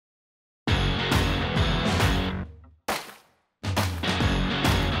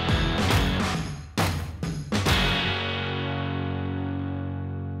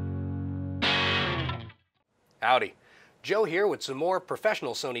Howdy. Joe here with some more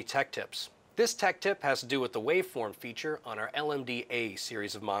professional Sony tech tips. This tech tip has to do with the Waveform feature on our LMD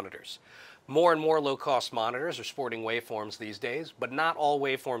series of monitors. More and more low-cost monitors are sporting waveforms these days, but not all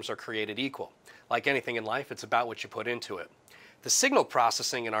waveforms are created equal. Like anything in life, it's about what you put into it. The signal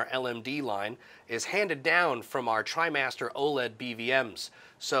processing in our LMD line is handed down from our TriMaster OLED BVMs,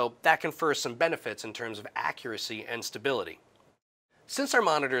 so that confers some benefits in terms of accuracy and stability. Since our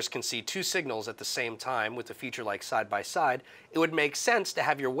monitors can see two signals at the same time with a feature like side-by-side, it would make sense to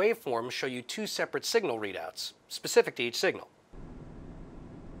have your waveform show you two separate signal readouts, specific to each signal.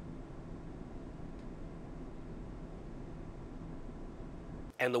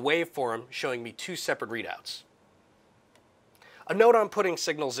 And the waveform showing me two separate readouts. A note on putting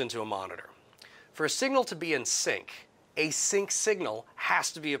signals into a monitor. For a signal to be in sync, a sync signal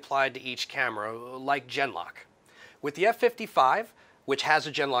has to be applied to each camera, like Genlock. With the F55, which has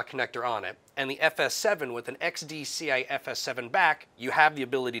a Genlock connector on it, and the FS7 with an XDCI FS7 back, you have the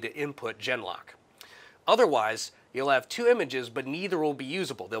ability to input Genlock. Otherwise, you'll have two images, but neither will be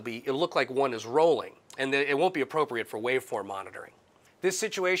usable. It'll look like one is rolling, and it won't be appropriate for waveform monitoring. This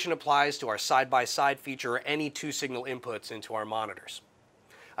situation applies to our side-by-side feature or any two signal inputs into our monitors.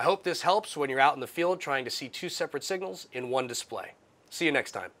 I hope this helps when you're out in the field trying to see two separate signals in one display. See you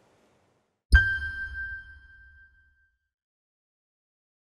next time.